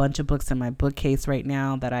have a bunch of books in my bookcase right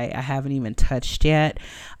now that I haven't even touched yet.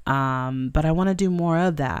 But I want to do more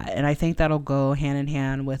of that. And I think that'll go hand in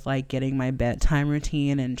hand with like getting my bedtime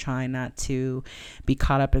routine and trying not to be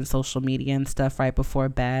caught up in social media and stuff right before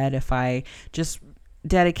bed. If I just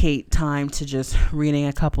dedicate time to just reading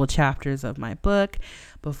a couple of chapters of my book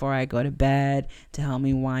before I go to bed to help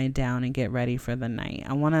me wind down and get ready for the night.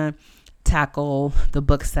 I want to tackle the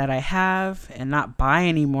books that I have and not buy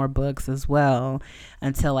any more books as well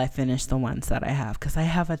until I finish the ones that I have, because I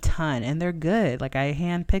have a ton and they're good. Like, I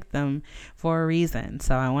handpicked them for a reason.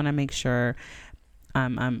 So I want to make sure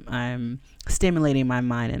I'm stimulating my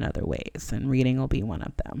mind in other ways, and reading will be one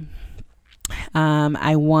of them.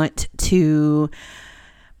 I want to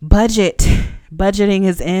budgeting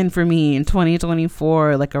is in for me in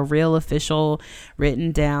 2024, like a real official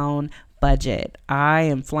written down budget. I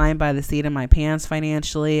am flying by the seat of my pants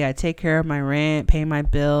financially. I take care of my rent, pay my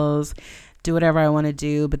bills, do whatever I want to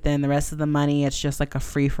do, but then the rest of the money, it's just like a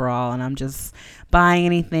free for all, and I'm just buying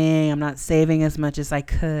anything. I'm not saving as much as I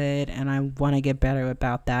could, and I want to get better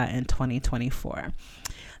about that in 2024.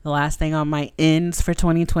 The last thing on my ends for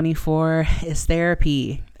 2024 is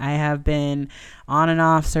therapy. I have been on and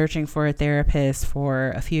off searching for a therapist for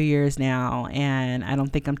a few years now, and I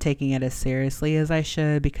don't think I'm taking it as seriously as I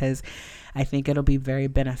should, because I think it'll be very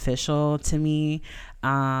beneficial to me.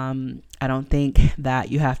 I don't think that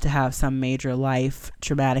you have to have some major life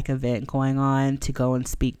traumatic event going on to go and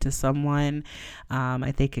speak to someone.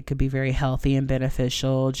 I think it could be very healthy and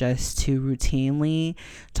beneficial just to routinely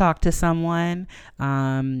talk to someone,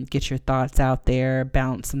 get your thoughts out there,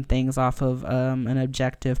 bounce some things off of an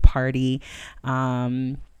objective party.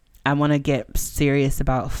 I want to get serious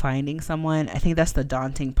about finding someone. I think that's the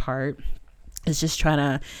daunting part. It's just trying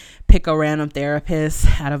to pick a random therapist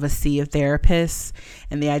out of a sea of therapists.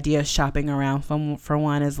 And the idea of shopping around for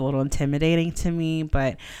one is a little intimidating to me.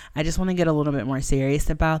 But I just want to get a little bit more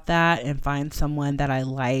serious about that and find someone that I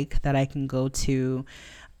like, that I can go to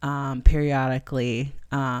periodically.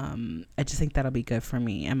 I just think that'll be good for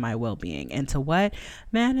me and my well-being. And to what?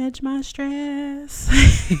 Manage my stress.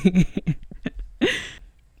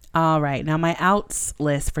 All right. Now, my outs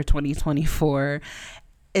list for 2024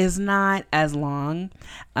 is not as long,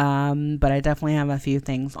 but I definitely have a few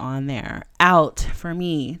things on there. Out for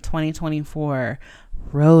me, 2024,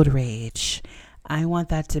 road rage. I want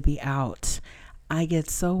that to be out. I get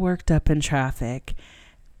so worked up in traffic.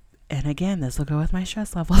 And again, this will go with my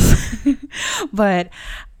stress levels. But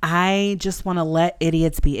I just want to let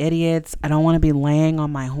idiots be idiots. I don't want to be laying on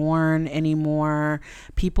my horn anymore.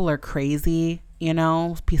 People are crazy. You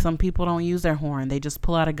know, some people don't use their horn. They just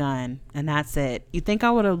pull out a gun and that's it. You think I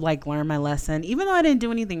would have like learned my lesson, even though I didn't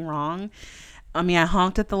do anything wrong? I mean, I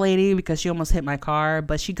honked at the lady because she almost hit my car,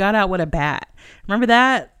 but she got out with a bat. Remember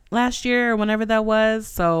that last year or whenever that was?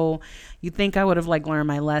 So you think I would have like learned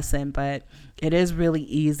my lesson, but it is really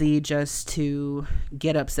easy just to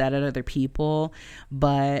get upset at other people.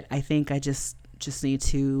 But I think I just need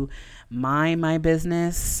to mind my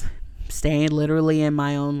business, stay literally in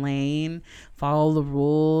my own lane, follow the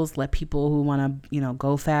rules, let people who want to,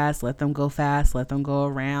 go fast, let them go fast, let them go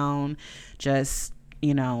around. Just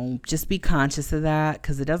be conscious of that,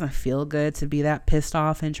 because it doesn't feel good to be that pissed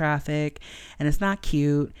off in traffic, and it's not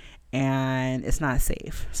cute and it's not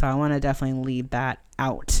safe. So I want to definitely leave that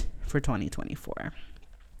out for 2024.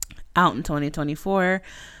 Out in 2024,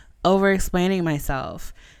 over explaining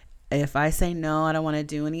myself. If I say no, I don't want to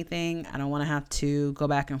do anything, I don't want to have to go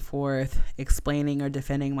back and forth explaining or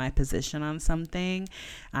defending my position on something.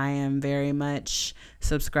 I am very much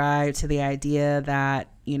subscribed to the idea that,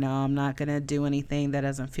 I'm not going to do anything that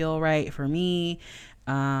doesn't feel right for me.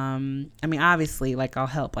 I mean, obviously, like, I'll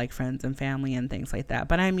help like friends and family and things like that.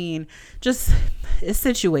 But I mean, just it's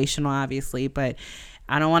situational, obviously, but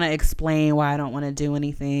I don't want to explain why I don't want to do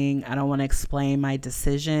anything. I don't want to explain my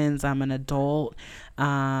decisions. I'm an adult. So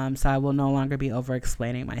I will no longer be over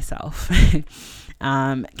explaining myself.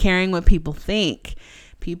 Caring what people think.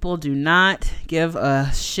 People do not give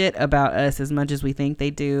a shit about us as much as we think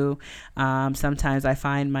they do. Sometimes I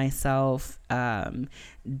find myself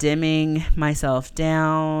dimming myself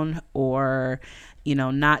down, or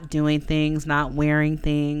not doing things, not wearing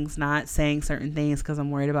things, not saying certain things because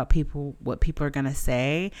I'm worried about what people are going to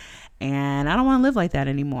say. And I don't want to live like that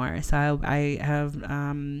anymore. So I have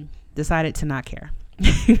decided to not care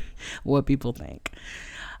what people think.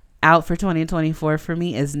 Out for 2024 for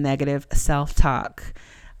me is negative self-talk.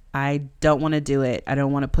 I don't want to do it. I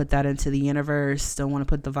don't want to put that into the universe. Don't want to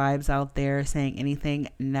put the vibes out there saying anything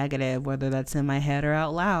negative, whether that's in my head or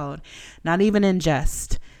out loud, not even in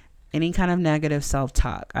jest. Any kind of negative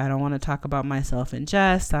self-talk. I don't want to talk about myself in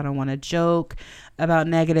jest. I don't want to joke about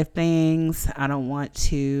negative things. I don't want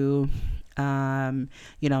to,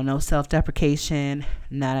 no self-deprecation,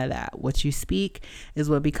 none of that. What you speak is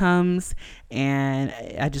what becomes, and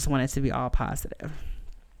I just want it to be all positive.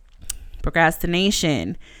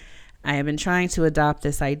 Procrastination. I have been trying to adopt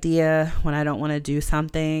this idea when I don't want to do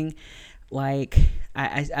something. Like,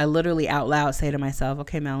 I literally out loud say to myself,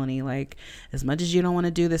 okay, Melanie, like, as much as you don't want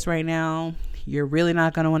to do this right now, you're really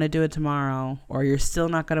not going to want to do it tomorrow, or you're still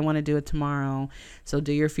not going to want to do it tomorrow. So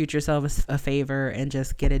do your future self a favor and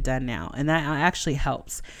just get it done now. And that actually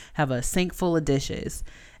helps. Have a sink full of dishes.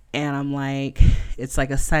 And I'm like, it's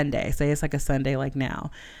like a Sunday. Say it's like a Sunday like now.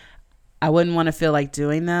 I wouldn't want to feel like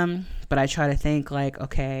doing them, but I try to think like,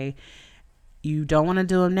 okay, you don't want to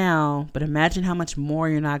do them now, but imagine how much more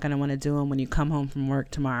you're not going to want to do them when you come home from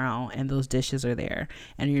work tomorrow and those dishes are there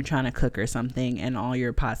and you're trying to cook or something and all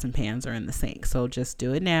your pots and pans are in the sink. So just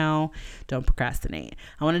do it now. Don't procrastinate.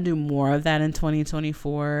 I want to do more of that in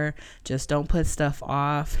 2024. Just don't put stuff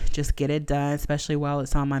off. Just get it done, especially while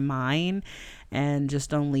it's on my mind, and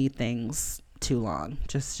just don't leave things too long.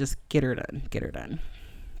 Just get her done. Get her done.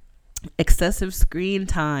 Excessive screen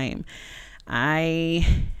time.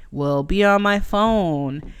 I will be on my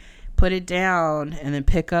phone, put it down, and then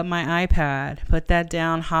pick up my iPad, put that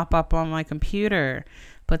down, hop up on my computer,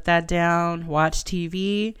 put that down, watch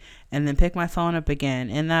TV, and then pick my phone up again,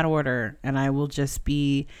 in that order. And I will just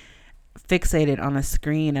be fixated on a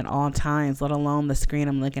screen at all times, let alone the screen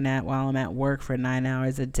I'm looking at while I'm at work for 9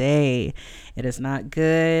 hours a day. It is not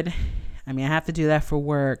good. I mean, I have to do that for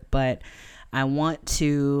work, but I want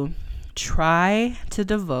to try to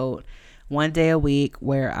devote one day a week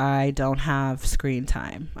where I don't have screen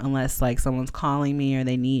time, unless like someone's calling me or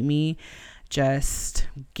they need me. Just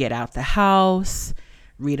get out the house,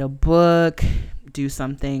 read a book, do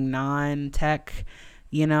something non-tech,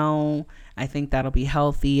 I think that'll be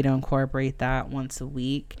healthy to incorporate that once a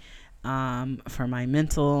week for my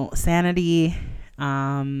mental sanity.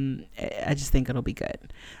 I just think it'll be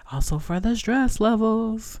good. Also for the stress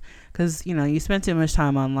levels, because you spend too much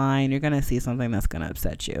time online, you're gonna see something that's gonna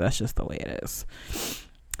upset you. That's just the way it is.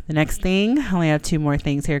 The next thing, I only have 2 more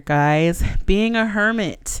things here, guys. Being a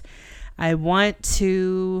hermit. I want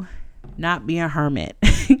to not be a hermit.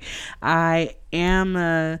 I am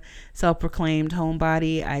a self-proclaimed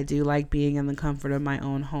homebody. I do like being in the comfort of my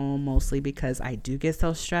own home, mostly because I do get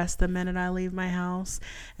so stressed the minute I leave my house,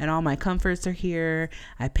 and all my comforts are here.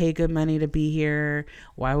 I pay good money to be here.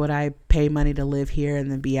 Why would I pay money to live here and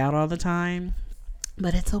then be out all the time?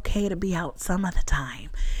 but it's okay to be out some of the time.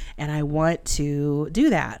 And I want to do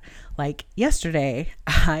that. Like yesterday,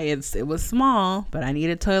 it was small, but I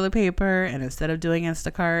needed toilet paper. And instead of doing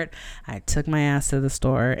Instacart, I took my ass to the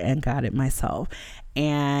store and got it myself.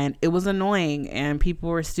 And it was annoying. And people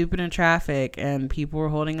were stupid in traffic. And people were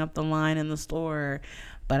holding up the line in the store.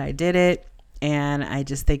 But I did it. And I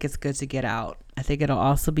just think it's good to get out. I think it'll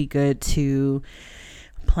also be good to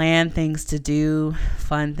plan things to do,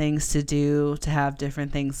 fun things to do, to have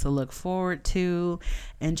different things to look forward to,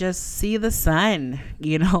 and just see the sun.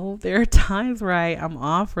 There are times where I'm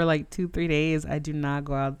off for like 2-3 days. I do not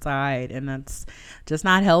go outside, and that's just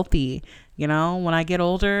not healthy. When I get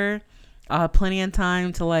older, I'll have plenty of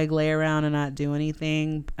time to like lay around and not do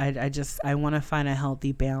anything. I want to find a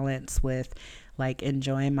healthy balance with like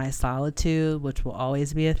enjoying my solitude, which will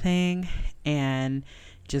always be a thing, and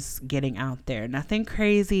just getting out there. Nothing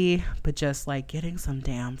crazy, but just like getting some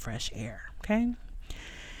damn fresh air. Okay.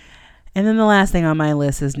 And then the last thing on my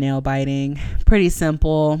list is nail biting. Pretty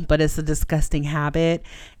simple, but it's a disgusting habit.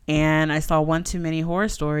 And I saw one too many horror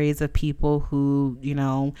stories of people who,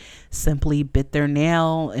 simply bit their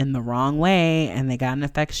nail in the wrong way and they got an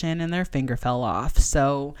infection and their finger fell off.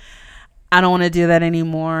 So I don't want to do that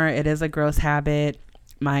anymore. It is a gross habit.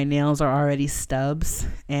 My nails are already stubs,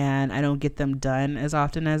 and I don't get them done as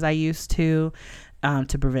often as I used to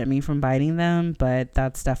prevent me from biting them. But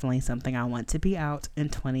that's definitely something I want to be out in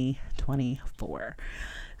 2024.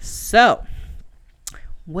 So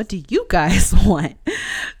what do you guys want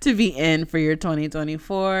to be in for your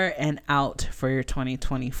 2024 and out for your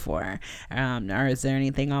 2024? Or is there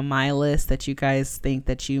anything on my list that you guys think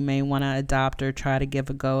that you may want to adopt or try to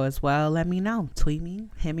give a go as well? Let me know. Tweet me.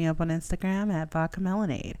 Hit me up on Instagram at Vodka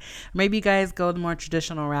Melanade. Maybe you guys go the more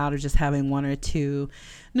traditional route of just having 1 or 2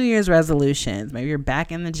 New Year's resolutions. Maybe you're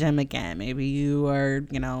back in the gym again. Maybe you are,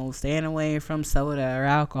 staying away from soda or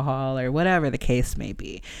alcohol or whatever the case may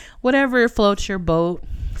be. Whatever floats your boat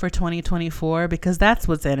for 2024, because that's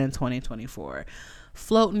what's in 2024.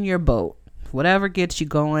 Floating your boat. Whatever gets you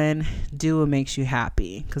going, do what makes you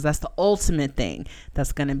happy, because that's the ultimate thing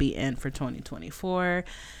that's going to be in for 2024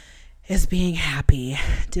 is being happy,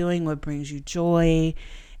 doing what brings you joy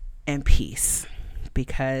and peace.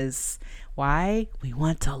 Because why? We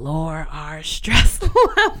want to lower our stress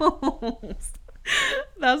levels.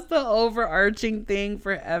 That's the overarching thing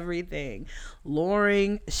for everything.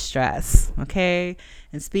 Lowering stress. Okay.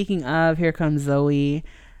 And speaking of, here comes Zoe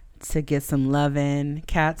to get some loving.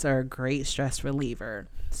 Cats are a great stress reliever.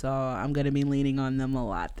 So I'm going to be leaning on them a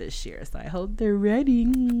lot this year. So I hope they're ready.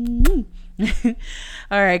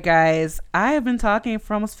 All right, guys. I have been talking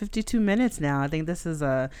for almost 52 minutes now. I think this is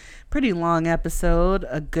a pretty long episode.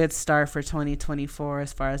 A good start for 2024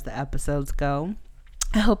 as far as the episodes go.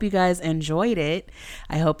 I hope you guys enjoyed it.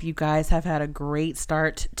 I hope you guys have had a great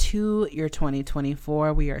start to your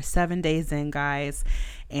 2024. We are 7 days in, guys,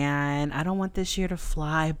 and I don't want this year to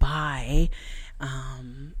fly by.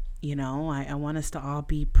 I want us to all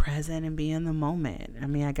be present and be in the moment. I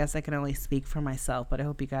mean, I guess I can only speak for myself, but I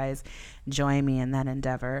hope you guys join me in that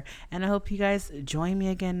endeavor. And I hope you guys join me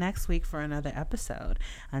again next week for another episode.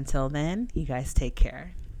 Until then, you guys take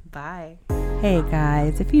care. Bye. Hey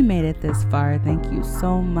guys, if you made it this far, thank you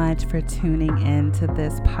so much for tuning in to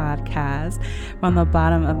this podcast. From the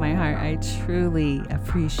bottom of my heart, I truly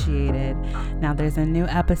appreciate it. Now there's a new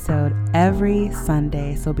episode every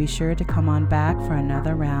Sunday, so be sure to come on back for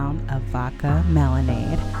another round of Vodka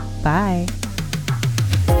Melanade. Bye.